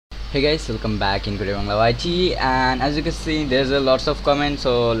Hey guys, welcome back in Bangla YT, and as you can see there's a lots of comments,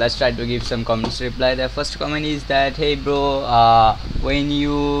 so let's try to give some comments reply. The first comment is that, hey bro,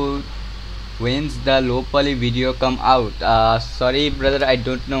 when's the low poly video come out? Sorry brother, I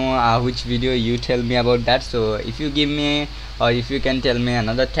don't know which video you tell me about that, so if you give me or if you can tell me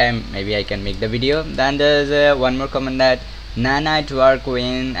another time, maybe I can make the video. Then there's one more comment that nanites work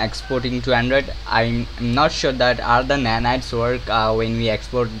when exporting to Android. I'm not sure that are the nanites work when we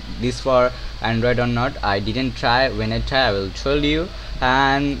export this for Android or not. I didn't try. When I try I will tell you.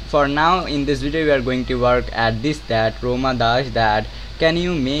 And for now in this video we are going to work at this, that Roma Dash, that can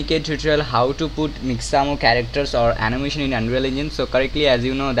you make a tutorial how to put Mixamo characters or animation in Unreal Engine. So correctly, as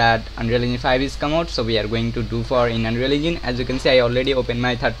you know that Unreal Engine 5 is come out, so we are going to do for in Unreal Engine. As you can see, I already opened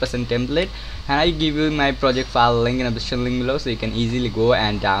my third-person template and I give you my project file link in the description link below, so you can easily go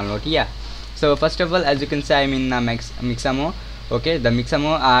and download. Yeah, so first of all, as you can see, I'm in Mixamo. Okay, the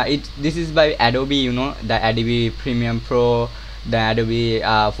Mixamo, this is by Adobe, you know, the Adobe Premium Pro, the Adobe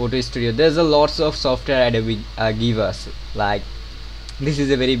Photo Studio. There's a lots of software Adobe give us. Like, this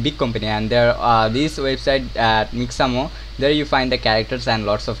is a very big company, and there this website at Mixamo, there you find the characters and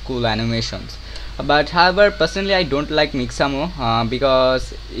lots of cool animations. But however, personally I don't like Mixamo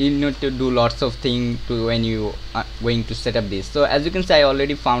because you need to do lots of things to when you are going to set up this. So as you can see, I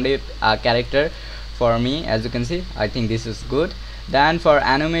already found a character for me. As you can see, I think this is good. Then for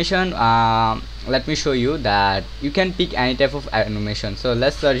animation, let me show you that you can pick any type of animation. So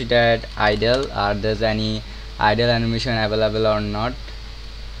let's search that idle, there's any idle animation available or not.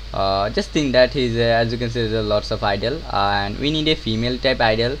 Just think that is as you can see, there's lots of idle, and we need a female type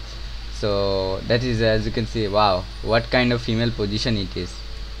idle. So that is, as you can see, wow, what kind of female position it is,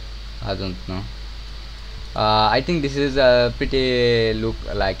 I don't know. I think this is a pretty look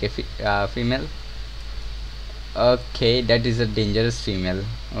like a female. Okay, that is a dangerous female.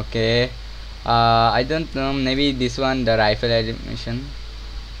 Okay, I don't know, maybe this one, the rifle animation.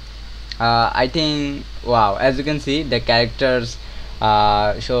 I think, wow, as you can see the characters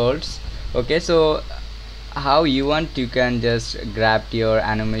shorts. Okay, so how you want, you can just grab your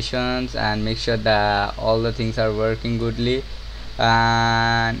animations and make sure that all the things are working goodly.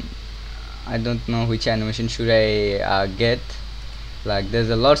 And I don't know which animation should I get. Like, there's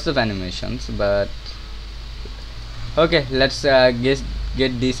a lots of animations, but okay, let's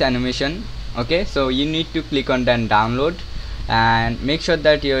get this animation. Okay, so you need to click on then download and make sure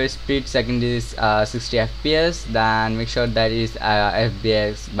that your speed second is 60 fps. Then make sure that is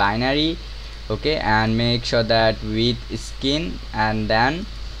fps binary. Okay, and make sure that with skin, and then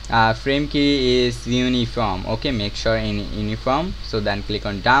frame key is uniform. Okay, make sure in uniform. So then click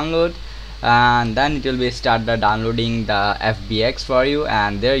on download, and then it will be start the downloading the fbx for you,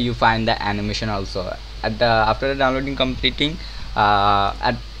 and there you find the animation also. After the downloading completing,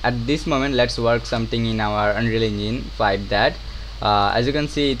 at this moment let's work something in our Unreal Engine 5. That as you can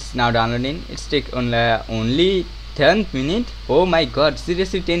see, it's now downloading. It's take only 10 minutes. Oh my god,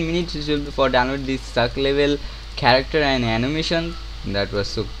 seriously, 10 minutes for download this suck level character and animation. That was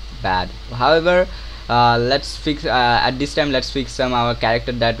so bad. However, let's fix at this time, let's fix some our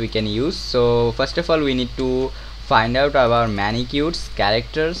character that we can use. So first of all, we need to find out our manicures,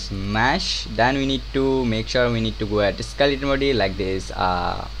 characters, mesh. Then we need to make sure we need to go at skeleton body like this.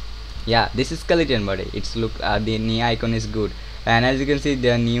 Yeah, this is skeleton body. It's look the new icon is good, and as you can see,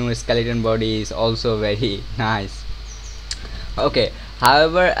 the new skeleton body is also very nice. Okay,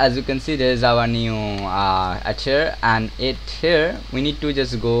 however, as you can see, there is our new at here, and here we need to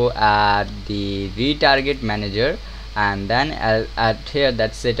just go at the retarget manager, and then at here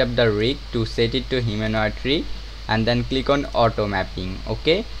that set up the rig to set it to humanoid tree, and then click on auto mapping.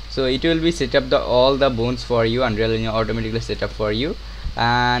 Okay, so it will be set up the all the bones for you. Unreal Engine automatically set up for you,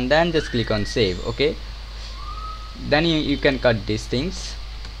 and then just click on save. Okay, then you can cut these things.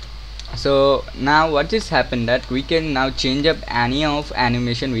 So now what is happened, that we can now change up any of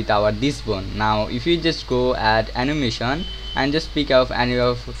animation with our this bone. Now if you just go at animation and just pick up any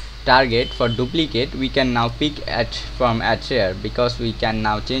of target for duplicate, we can now pick at from at here, because we can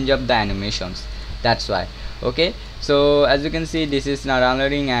now change up the animations. That's why. Okay, so as you can see, this is now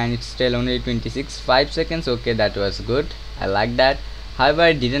downloading and it's still only 5 seconds. Okay, that was good, I like that. However,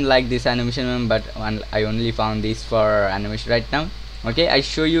 I didn't like this animation, but I only found this for animation right now. Okay, I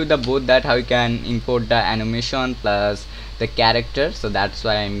show you the both, that how you can import the animation plus the character. So that's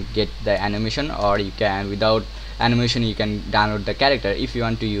why I get the animation, or you can without animation you can download the character if you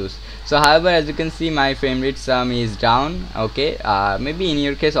want to use. So however, as you can see, my frame rate sum is down. Okay, maybe in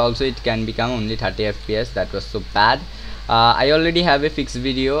your case also it can become only 30 fps. That was so bad. I already have a fixed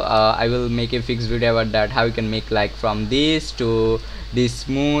video. I will make a fixed video about that, how you can make like from this to this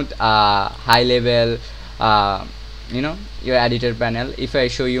smooth high level your editor panel. If I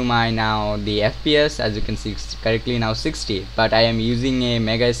show you my now the FPS, as you can see it's correctly now 60, but I am using a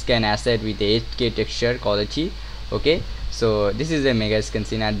mega scan asset with a 8K texture quality. Okay, so this is a mega scan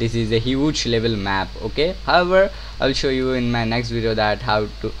scene and this is a huge level map. Okay, however I'll show you in my next video that how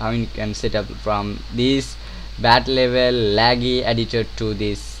you can set up from this bad level laggy editor to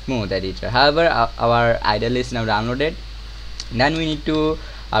this smooth editor. However, our idle is now downloaded. Then we need to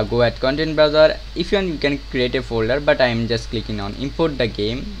go at content browser. If you want, you can create a folder, but I am just clicking on import the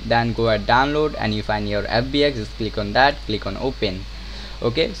game. Then go at download and you find your FBX, just click on that, click on open.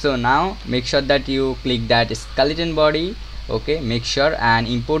 Okay, so now make sure that you click that skeleton body. Okay, make sure and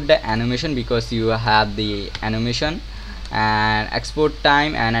import the animation because you have the animation, and export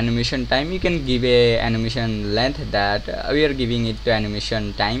time and animation time. You can give a animation length that we are giving it to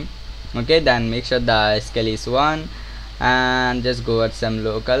animation time. Okay, then make sure the scale is 1 and just go at some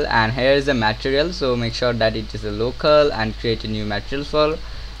local, and here is the material, so make sure that it is a local and create a new material for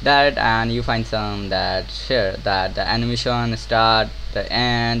that, and you find some that here that the animation start, the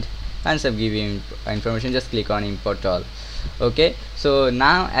end, and some giving information. Just click on import all. Okay, so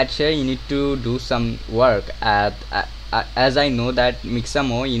now at here you need to do some work at as I know that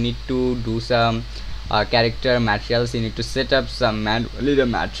Mixamo you need to do some character materials. You need to set up some manually the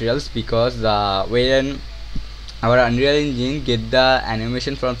materials because when our Unreal Engine get the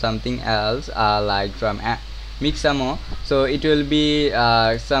animation from something else like from Mixamo, so it will be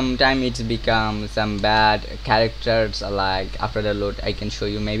sometime it's become some bad characters like after the load. I can show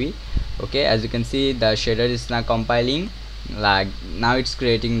you maybe. Okay, as you can see the shader is now compiling, like now it's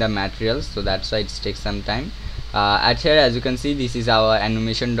creating the materials, so that's why it takes some time. At here as you can see this is our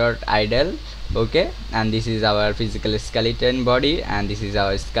animation.idle. Okay, and this is our physical skeleton body, and this is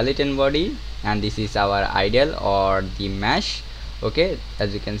our skeleton body, and this is our idle or the mesh. Okay,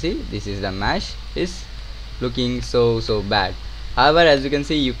 as you can see this is the mesh is looking so bad. However, as you can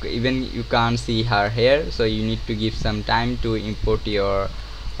see you can't see her hair, so you need to give some time to import your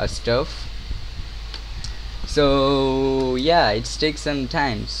stuff. So yeah, it takes some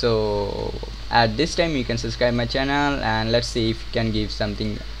time. So at this time you can subscribe my channel, and let's see if you can give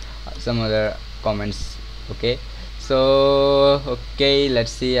something some other comments. Okay, so okay,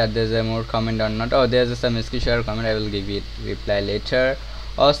 let's see if there's a more comment or not. Oh, there's some Sketchware comment. I will give it reply later.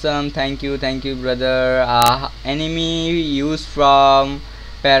 Awesome, thank you brother. Enemy used from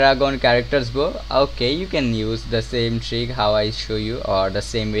Paragon characters bro. Okay, you can use the same trick how I show you, or the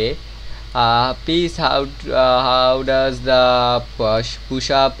same way. Please how does the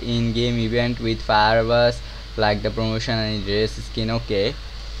push up in game event with fireworks like the promotion and dress skin? Okay,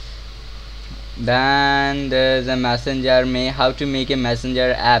 then there's a messenger how to make a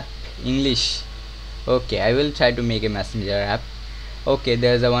messenger app English. Okay, I will try to make a messenger app. Okay,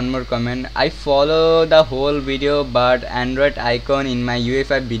 there's a one more comment. I follow the whole video but Android icon in my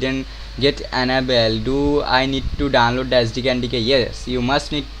UE5 didn't get enabled. Do I need to download the SDK and NDK? Yes, you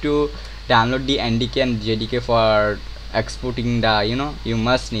must need to download the NDK and JDK for exporting the you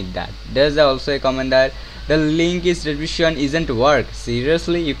must need that. There's also a comment that the link is description isn't work.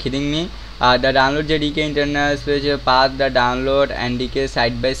 Seriously, you kidding me? The download JDK internal special path, the download NDK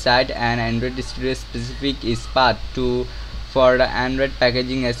side by side, and Android Studio specific is path to for the Android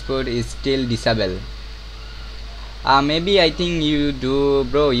packaging export is still disabled. Maybe I think you do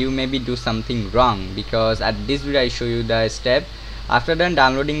bro, you maybe do something wrong, because at this video I show you the step. After then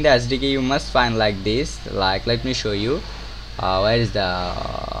downloading the SDK you must find like this, like let me show you. Where is the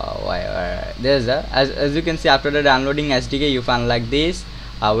there's a as you can see, after the downloading SDK you find like this.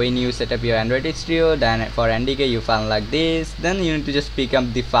 When you set up your Android Studio, then for NDK you find like this. Then you need to just pick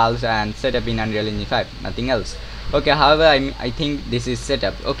up the files and set up in Unreal Engine 5, nothing else. Okay, however I think this is set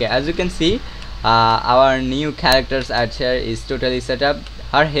up. Okay, as you can see our new characters at here is totally set up.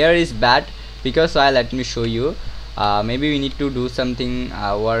 Her hair is bad because let me show you. Maybe we need to do something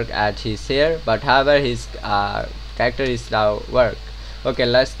work at his hair, but however his character is now work. Okay,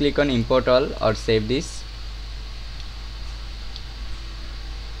 let's click on import all or save this.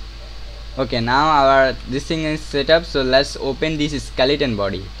 Okay, now our this thing is set up, so let's open this skeleton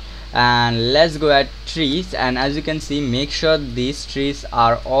body and let's go at trees. And as you can see, make sure these trees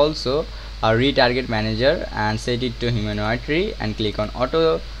are also a retarget manager and set it to humanoid tree, and click on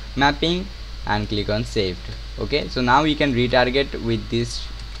auto mapping and click on saved. Okay, so now we can retarget with this,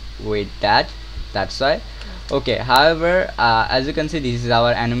 with that's why. Okay, however as you can see this is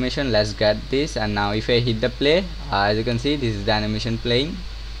our animation. Let's get this, and now if I hit the play, as you can see this is the animation playing.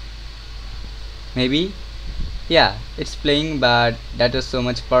 Maybe yeah, it's playing, but that was so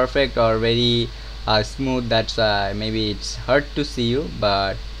much perfect or very smooth, that's maybe it's hard to see you,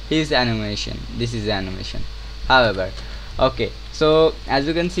 but his animation, this is animation. However, okay, so as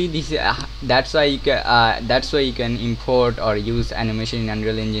you can see, this that's why you can import or use animation in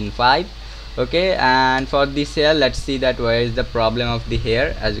Unreal Engine 5. Okay, and for this here, let's see that where is the problem of the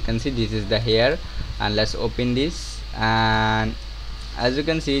hair. As you can see, this is the hair, and let's open this, and as you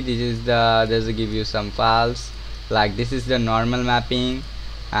can see, this is the, there's a give you some files, like this is the normal mapping,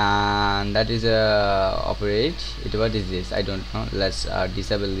 and that is a operate it. What is this? I don't know. Let's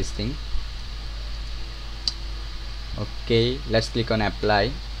disable this thing. Okay, let's click on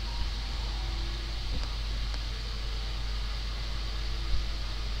apply.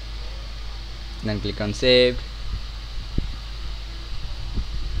 Then click on save.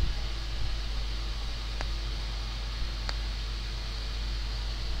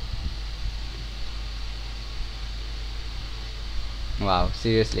 Wow,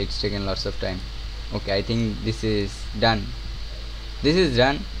 seriously, it's taken lots of time. Okay, I think this is done. This is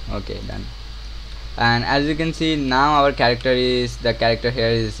done. Okay, done. And as you can see, now our character is, the character here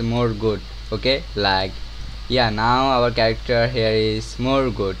is more good. Okay, like, yeah, now our character here is more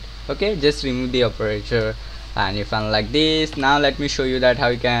good. Okay, just remove the operator and you found like this. Now let me show you that how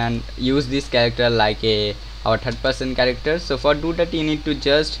you can use this character like a our third person character. So for do that, you need to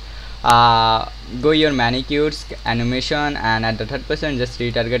just go your manicures animation, and at the third person just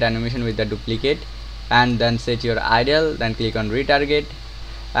retarget animation with the duplicate, and then set your idle, then click on retarget,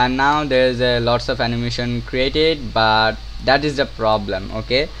 and now there's lots of animation created, but that is the problem.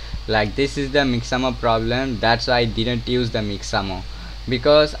 Okay, like this is the Mixamo problem. That's why I didn't use the Mixamo,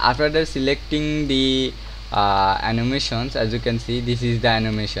 because after the selecting the animations, as you can see, this is the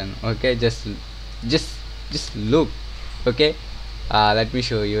animation. Okay, just look. Okay, let me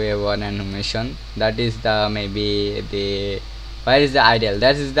show you a one animation. That is the, maybe the, where is the ideal?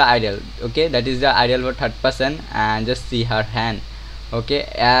 That is the ideal. Okay, that is the ideal for third person, and just see her hand. Okay,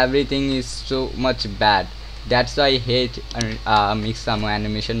 everything is so much bad. That's why I hate Mixamo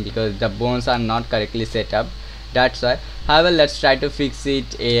animation, because the bones are not correctly set up. That's why. However, let's try to fix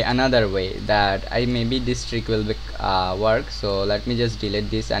it another way, that I maybe this trick will be, work. So let me just delete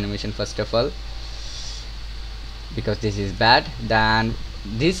this animation first of all, because this is bad. Then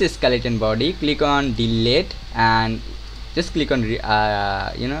this is skeleton body, click on delete, and just click on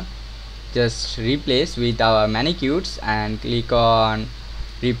just replace with our manicures, and click on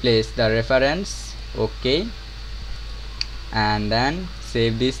replace the reference. Okay, and then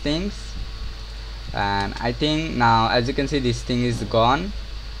save these things, and I think now, as you can see, this thing is gone.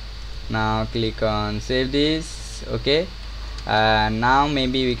 Now click on save this. Okay, now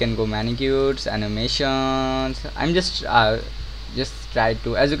maybe we can go manicures animations. I'm just try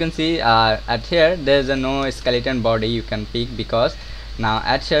to, as you can see, at here there's a no skeleton body you can pick, because now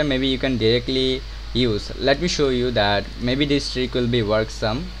at here maybe you can directly use. Let me show you that maybe this trick will be work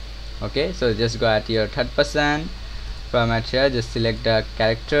some. Okay, so just go at your third person, from at here just select the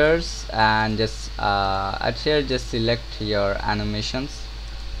characters, and just at here just select your animations.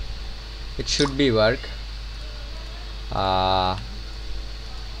 It should be work. Third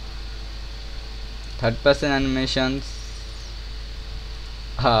person animations.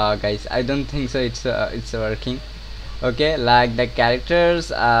 Guys, I don't think so it's working. Okay, like the characters,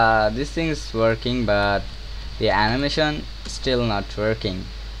 this thing is working, but the animation still not working.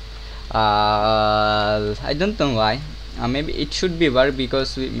 I don't know why. Maybe it should be work,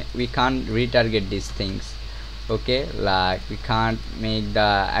 because we can't retarget these things. Okay, like we can't make the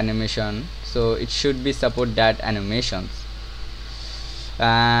animation, so it should be support that animations.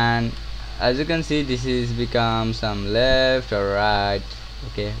 And as you can see, this is become some left or right.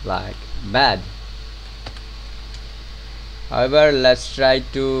 Okay, like bad. However, let's try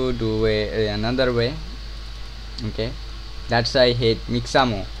to do another way. Okay, that's why I hate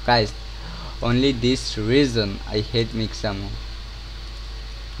Mixamo, guys. Only this reason I hate Mixamo.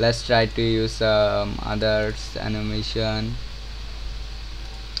 Let's try to use some others animation.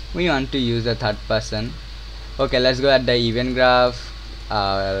 We want to use the third person. Okay, let's go at the event graph.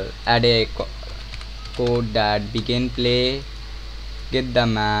 Add a code that begin play, get the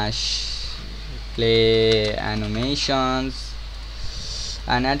mesh, play animations,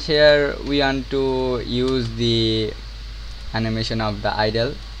 and at here we want to use the animation of the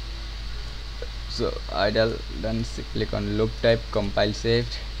idle. So idle, then click on loop type, compile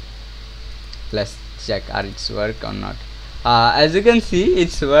saved. Let's check are it's work or not. As you can see,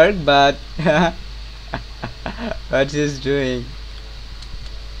 it's work, but what is doing?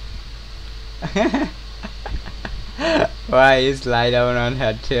 Why is lie down on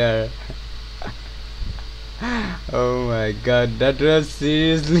head here? Oh my god, that was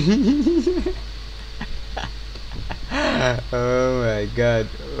seriously. Oh my god,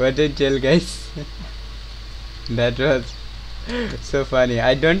 what a tell, guys. That was so funny.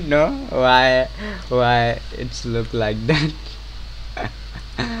 I don't know why it's look like that.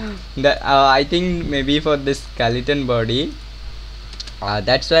 That I think maybe for this skeleton body,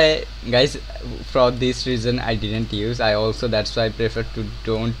 that's why, guys, for this reason I didn't use. I also, that's why I prefer to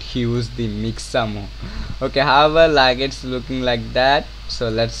don't use the Mixamo. Okay, however, like it's looking like that, so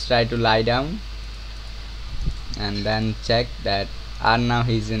let's try to lie down and then check that are now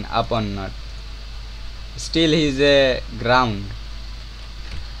he's in up or not. Still he's a ground.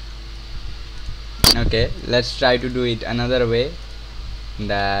 Okay, let's try to do it another way.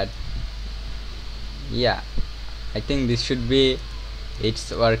 That, yeah, I think this should be,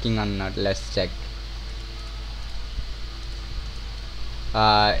 it's working or not. Let's check.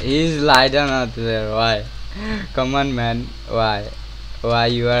 He's lie down out there. Why? Come on, man. Why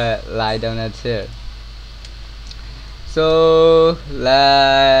you are lie down out here? So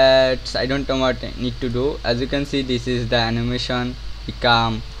let's, I don't know what I need to do. As you can see, this is the animation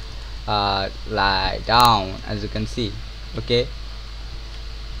become lie down, as you can see. Okay,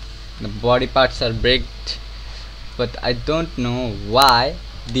 the body parts are bricked, but I don't know why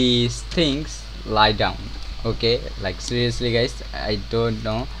these things lie down. Okay, like seriously, guys, I don't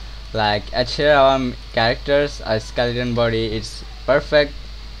know. Like at here our characters, a skeleton body, it's perfect.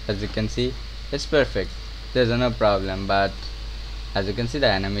 As you can see, it's perfect, there's no problem. But as you can see the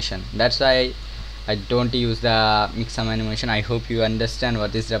animation, that's why I don't use the Mixamo animation. I hope you understand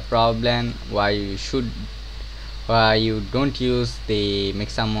what is the problem, why you don't use the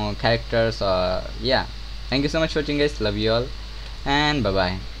Mixamo characters. Or yeah, thank you so much for watching, guys. Love you all, and bye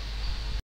bye.